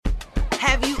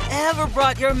Have you ever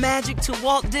brought your magic to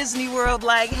Walt Disney World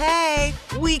like, hey,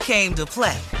 we came to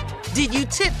play? Did you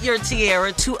tip your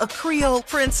tiara to a Creole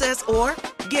princess or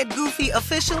get goofy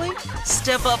officially?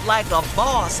 Step up like a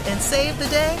boss and save the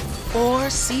day? Or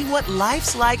see what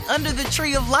life's like under the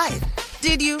tree of life?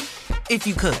 Did you? If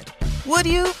you could. Would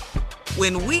you?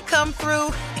 When we come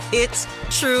through, it's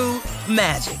true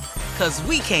magic. 'Cause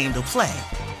we came to play.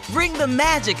 Bring the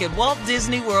magic at Walt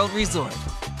Disney World Resort.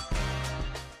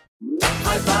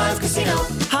 High Five Casino.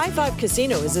 High Five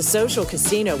Casino is a social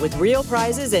casino with real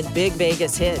prizes and big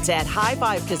Vegas hits at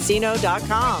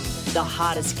highfivecasino.com. The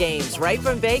hottest games right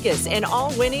from Vegas, and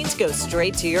all winnings go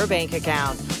straight to your bank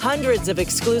account. Hundreds of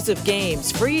exclusive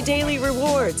games, free daily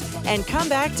rewards, and come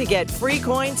back to get free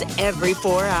coins every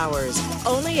 4 hours.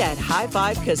 Only at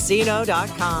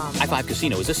highfivecasino.com. High Five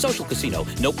Casino is a social casino.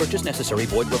 No purchase necessary.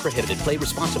 Void where prohibited. Play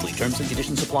responsibly. Terms and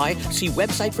conditions apply. See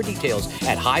website for details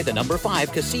at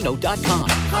high5casino.com.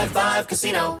 High Five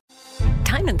Casino.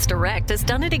 Diamonds Direct has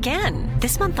done it again.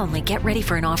 This month only, get ready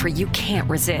for an offer you can't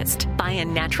resist. Buy a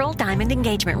natural diamond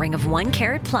engagement ring of 1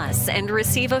 carat plus and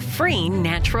receive a free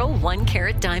natural 1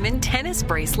 carat diamond tennis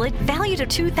bracelet valued at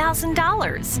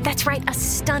 $2,000. That's right, a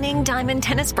stunning diamond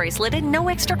tennis bracelet at no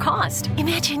extra cost.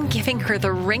 Imagine giving her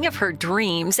the ring of her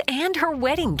dreams and her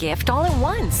wedding gift all at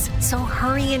once. So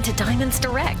hurry into Diamonds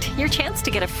Direct. Your chance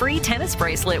to get a free tennis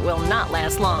bracelet will not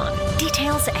last long.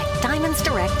 Details at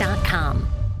diamondsdirect.com.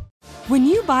 When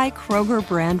you buy Kroger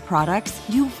brand products,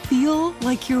 you feel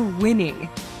like you're winning.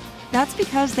 That's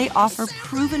because they offer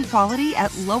proven quality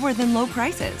at lower than low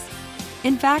prices.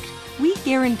 In fact, we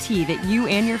guarantee that you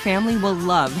and your family will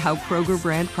love how Kroger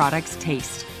brand products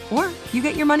taste, or you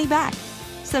get your money back.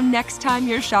 So next time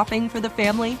you're shopping for the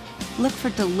family, look for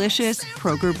delicious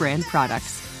Kroger brand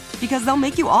products, because they'll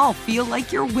make you all feel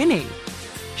like you're winning.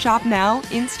 Shop now,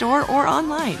 in-store, or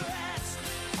online.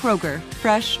 Kroger,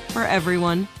 fresh for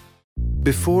everyone.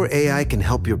 Before AI can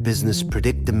help your business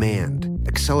predict demand,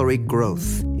 accelerate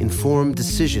growth, inform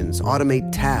decisions,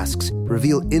 automate tasks,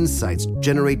 reveal insights,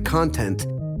 generate content,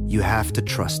 you have to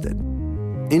trust it.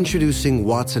 Introducing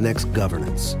watsonx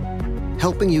Governance,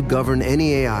 helping you govern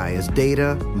any AI as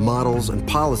data, models, and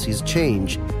policies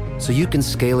change so you can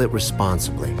scale it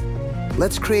responsibly.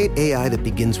 Let's create AI that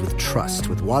begins with trust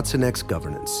with watsonx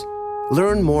Governance.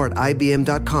 Learn more at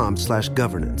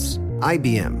ibm.com/governance.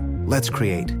 IBM, let's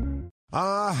create.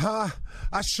 I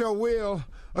sure will.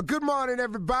 Good morning,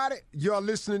 everybody. You're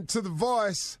listening to The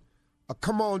Voice.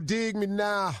 Come on, dig me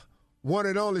now. One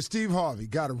and only Steve Harvey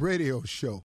got a radio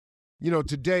show. You know,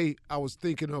 today I was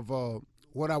thinking of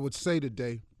what I would say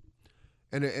today,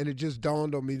 and it just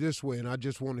dawned on me this way, and I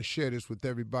just want to share this with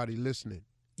everybody listening.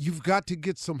 You've got to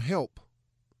get some help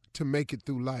to make it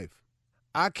through life.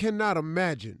 I cannot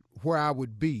imagine where I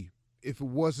would be if it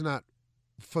was not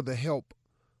for the help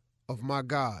of my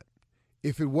God.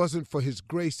 If it wasn't for his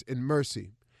grace and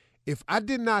mercy, if I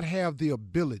did not have the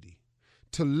ability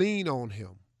to lean on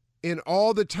him in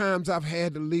all the times I've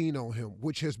had to lean on him,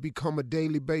 which has become a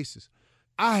daily basis,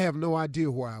 I have no idea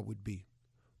where I would be.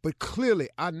 But clearly,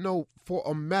 I know for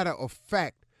a matter of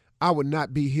fact, I would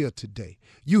not be here today.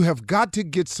 You have got to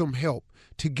get some help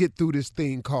to get through this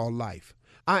thing called life.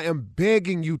 I am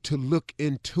begging you to look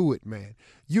into it, man.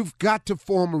 You've got to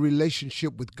form a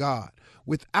relationship with God.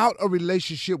 Without a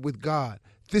relationship with God,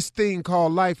 this thing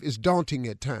called life is daunting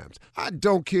at times. I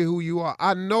don't care who you are.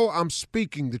 I know I'm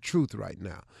speaking the truth right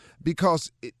now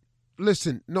because,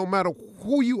 listen, no matter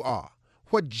who you are,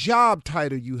 what job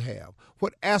title you have,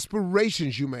 what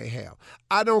aspirations you may have,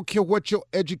 I don't care what your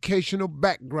educational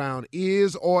background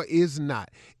is or is not.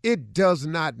 It does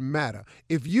not matter.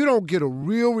 If you don't get a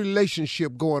real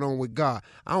relationship going on with God,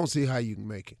 I don't see how you can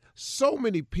make it. So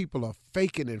many people are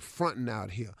faking and fronting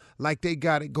out here like they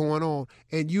got it going on,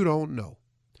 and you don't know.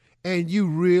 And you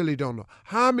really don't know.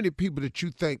 How many people that you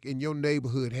think in your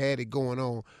neighborhood had it going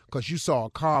on because you saw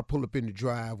a car pull up in the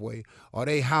driveway, or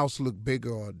their house look bigger,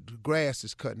 or the grass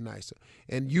is cut nicer,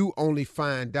 and you only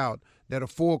find out that a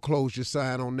foreclosure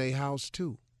sign on their house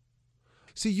too?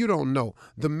 See, you don't know.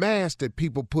 The mask that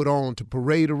people put on to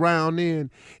parade around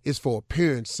in is for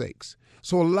appearance sakes.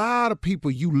 So a lot of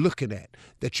people you looking at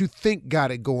that you think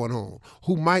got it going on,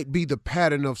 who might be the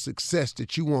pattern of success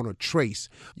that you want to trace,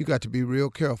 you got to be real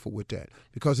careful with that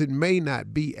because it may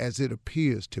not be as it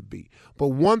appears to be. But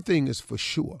one thing is for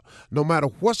sure, no matter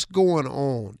what's going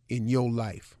on in your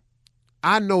life,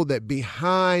 I know that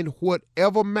behind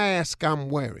whatever mask I'm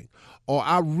wearing, or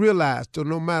I realize that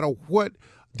no matter what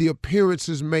the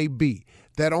appearances may be,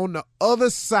 that on the other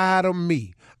side of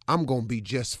me, I'm going to be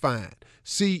just fine.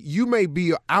 See, you may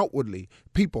be outwardly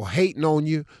people hating on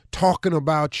you, talking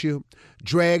about you,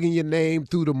 dragging your name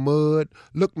through the mud.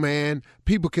 Look, man,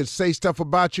 people can say stuff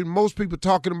about you. Most people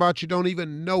talking about you don't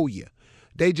even know you.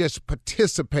 They just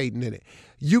participating in it.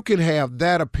 You can have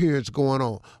that appearance going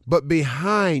on, but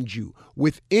behind you,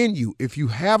 within you, if you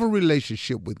have a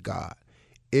relationship with God,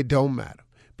 it don't matter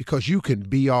because you can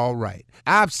be all right.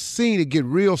 I've seen it get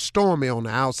real stormy on the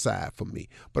outside for me,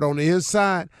 but on the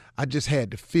inside, I just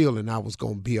had the feeling I was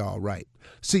going to be all right.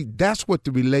 See, that's what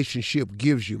the relationship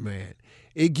gives you, man.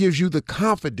 It gives you the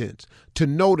confidence to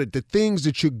know that the things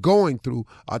that you're going through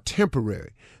are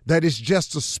temporary, that it's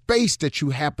just a space that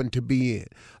you happen to be in.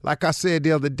 Like I said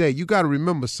the other day, you got to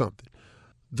remember something.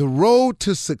 The road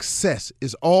to success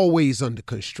is always under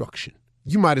construction.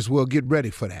 You might as well get ready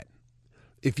for that.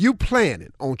 If you're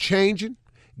planning on changing,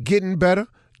 getting better,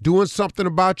 doing something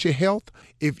about your health,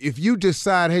 if you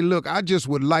decide, hey, look, I just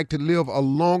would like to live a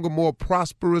longer, more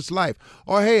prosperous life,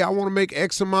 or hey, I want to make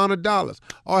X amount of dollars,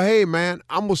 or hey, man,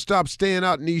 I'm going to stop staying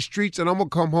out in these streets and I'm going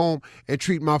to come home and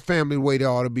treat my family the way they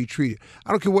ought to be treated.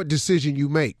 I don't care what decision you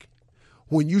make.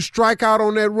 When you strike out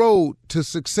on that road to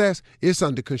success, it's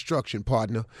under construction,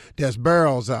 partner. There's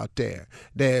barrels out there.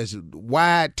 There's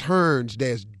wide turns.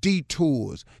 There's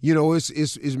detours. You know,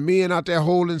 it's men out there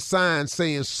holding signs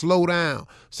saying slow down.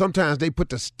 Sometimes they put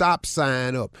the stop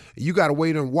sign up. You got to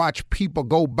wait and watch people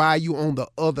go by you on the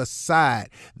other side.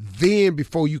 Then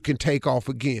before you can take off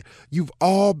again. You've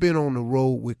all been on the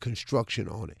road with construction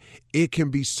on it. It can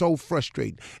be so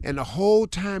frustrating. And the whole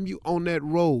time you on that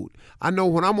road, I know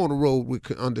when I'm on the road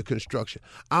under construction,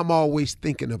 I'm always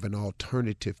thinking of an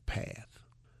alternative path.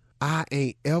 I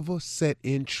ain't ever sat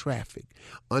in traffic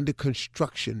under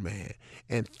construction, man,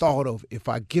 and thought of if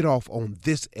I get off on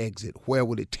this exit, where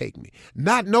would it take me?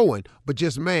 Not knowing, but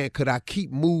just, man, could I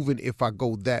keep moving if I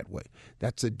go that way?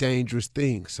 That's a dangerous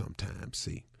thing sometimes,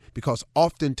 see. Because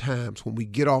oftentimes when we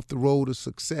get off the road of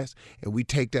success and we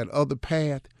take that other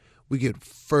path, we get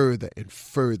further and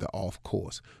further off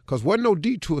course. Because wasn't no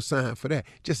detour sign for that.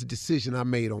 Just a decision I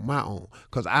made on my own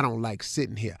because I don't like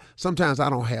sitting here. Sometimes I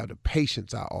don't have the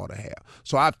patience I ought to have.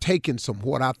 So I've taken some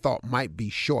what I thought might be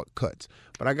shortcuts.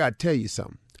 But I got to tell you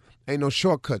something. Ain't no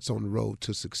shortcuts on the road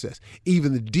to success.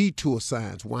 Even the detour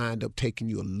signs wind up taking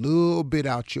you a little bit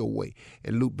out your way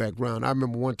and loop back around. I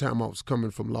remember one time I was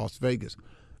coming from Las Vegas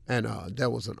and there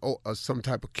was some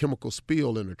type of chemical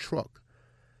spill in a truck.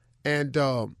 And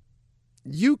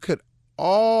you could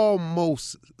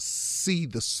almost see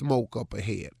the smoke up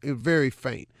ahead. It was very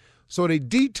faint. So they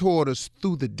detoured us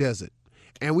through the desert,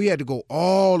 and we had to go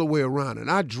all the way around. And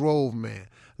I drove, man,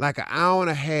 like an hour and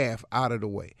a half out of the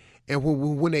way. And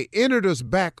when they entered us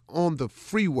back on the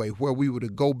freeway where we were to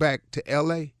go back to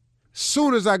L.A.,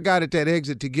 soon as I got at that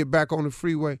exit to get back on the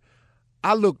freeway,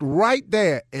 I looked right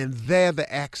there, and there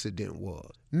the accident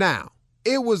was. Now,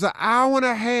 it was an hour and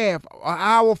a half, an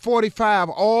hour 45,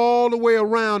 all the way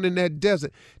around in that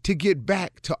desert to get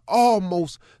back to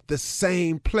almost the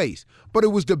same place. But it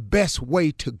was the best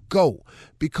way to go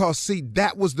because, see,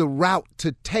 that was the route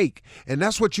to take. And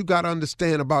that's what you got to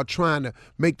understand about trying to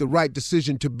make the right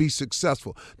decision to be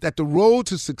successful, that the road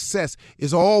to success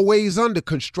is always under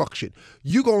construction.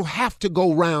 You're going to have to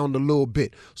go round a little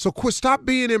bit. So stop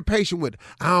being impatient with,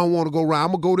 I don't want to go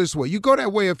round. I'm going to go this way. You go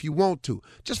that way if you want to.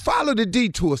 Just follow the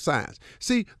detour signs.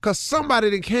 See, because somebody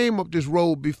that came up this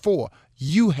road before,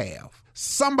 you have.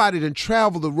 Somebody done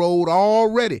traveled the road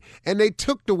already, and they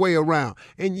took the way around.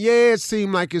 And yeah, it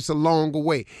seemed like it's a longer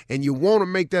way, and you want to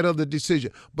make that other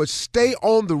decision. But stay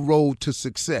on the road to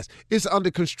success. It's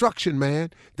under construction, man.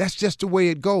 That's just the way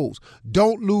it goes.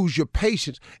 Don't lose your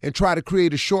patience and try to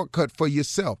create a shortcut for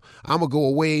yourself. I'm going to go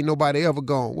away, ain't nobody ever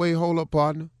gone. Wait, hold up,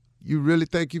 partner. You really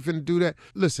think you finna do that?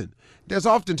 Listen, there's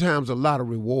oftentimes a lot of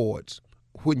rewards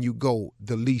when you go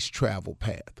the least traveled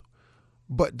path.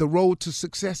 But the road to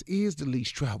success is the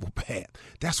least traveled path.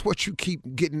 That's what you keep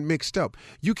getting mixed up.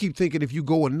 You keep thinking if you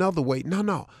go another way.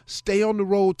 No. Stay on the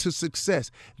road to success.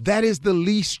 That is the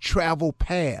least traveled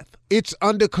path. It's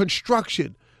under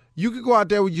construction. You can go out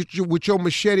there with your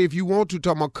machete if you want to,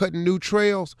 talking about cutting new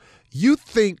trails. You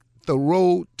think the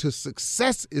road to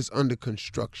success is under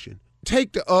construction.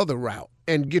 Take the other route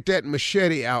and get that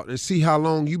machete out and see how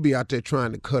long you be out there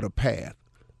trying to cut a path.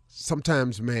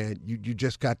 Sometimes, man, you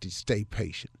just got to stay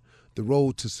patient. The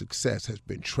road to success has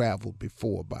been traveled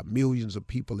before by millions of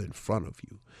people in front of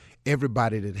you.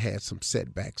 Everybody that had some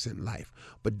setbacks in life.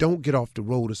 But don't get off the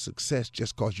road to success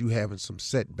just because you having some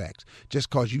setbacks, just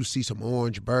because you see some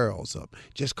orange barrels up,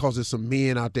 just because there's some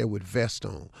men out there with vests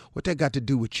on. What that got to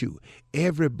do with you?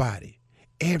 Everybody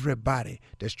Everybody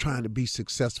that's trying to be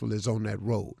successful is on that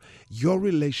road. Your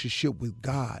relationship with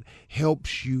God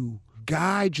helps you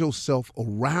guide yourself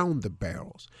around the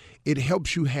barrels. It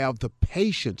helps you have the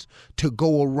patience to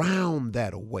go around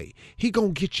that way. He gonna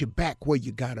get you back where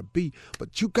you gotta be,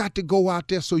 but you got to go out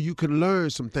there so you can learn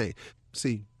some things.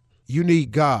 See, you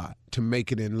need God to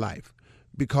make it in life,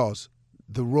 because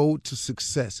the road to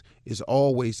success is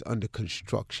always under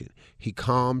construction. He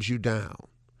calms you down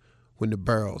when the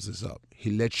barrels is up. He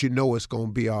lets you know it's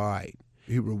gonna be all right.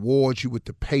 He rewards you with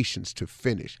the patience to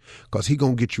finish, because he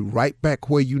going to get you right back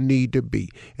where you need to be,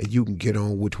 and you can get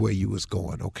on with where you was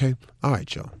going, okay? All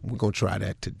right, y'all. We're going to try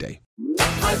that today.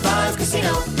 High Five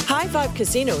Casino. High Five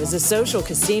Casino is a social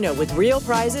casino with real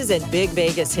prizes and big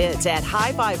Vegas hits at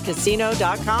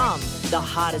highfivecasino.com. The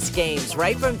hottest games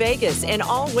right from Vegas, and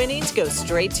all winnings go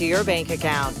straight to your bank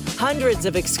account. Hundreds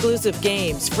of exclusive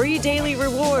games, free daily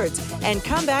rewards, and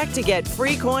come back to get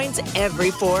free coins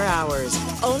every 4 hours.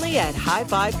 Only at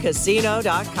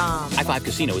highfivecasino.com. High Five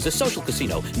Casino is a social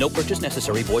casino. No purchase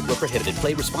necessary. Void where prohibited.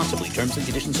 Play responsibly. Terms and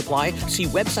conditions apply. See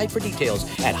website for details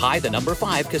at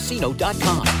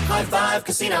high5casino.com. High Five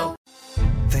Casino.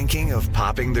 Thinking of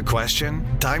popping the question?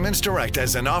 Diamonds Direct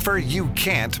has an offer you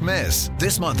can't miss.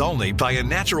 This month only, buy a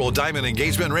natural diamond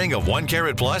engagement ring of 1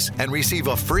 carat plus and receive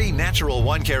a free natural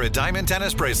 1 carat diamond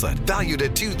tennis bracelet valued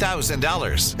at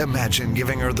 $2,000. Imagine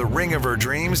giving her the ring of her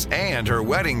dreams and her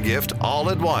wedding gift all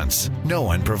at once. No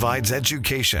one provides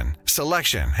education,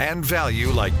 selection, and value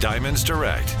like Diamonds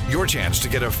Direct. Your chance to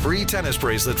get a free tennis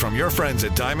bracelet from your friends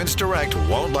at Diamonds Direct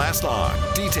won't last long.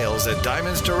 Details at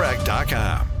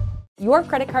diamondsdirect.com. Your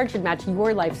credit card should match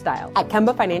your lifestyle. At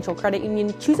Kemba Financial Credit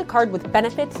Union, choose a card with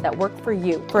benefits that work for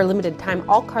you. For a limited time,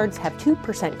 all cards have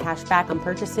 2% cash back on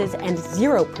purchases and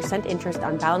 0% interest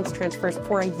on balance transfers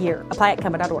for a year. Apply at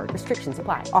Kemba.org. Restrictions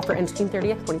apply. Offer ends June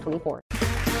 30th, 2024.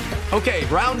 Okay,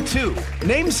 round two.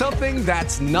 Name something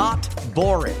that's not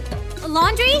boring. A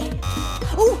laundry?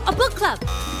 Ooh, a book club.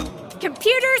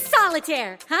 Computer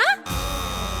solitaire, huh?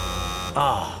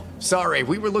 Ah, sorry,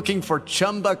 we were looking for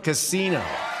Chumba Casino.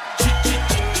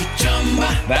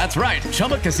 That's right.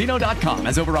 ChumbaCasino.com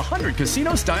has over 100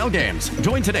 casino-style games.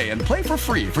 Join today and play for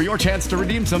free for your chance to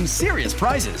redeem some serious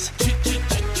prizes.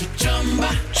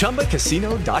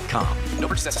 ChumbaCasino.com. No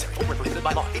purchase necessary. Void where prohibited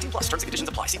by law. 18 plus. Terms and conditions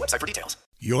apply. See website for details.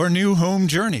 Your new home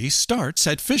journey starts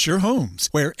at Fisher Homes,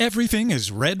 where everything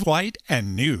is red, white,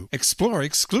 and new. Explore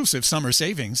exclusive summer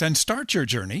savings and start your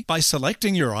journey by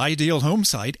selecting your ideal home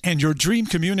site and your dream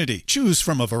community. Choose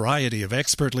from a variety of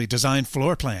expertly designed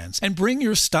floor plans and bring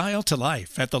your style to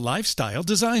life at the Lifestyle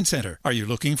Design Center. Are you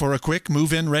looking for a quick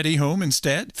move-in ready home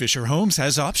instead? Fisher Homes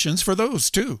has options for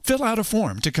those too. Fill out a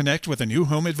form to connect with a new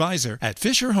home advisor at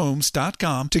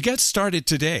fisherhomes.com to get started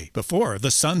today before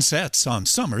the sun sets on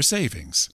summer savings.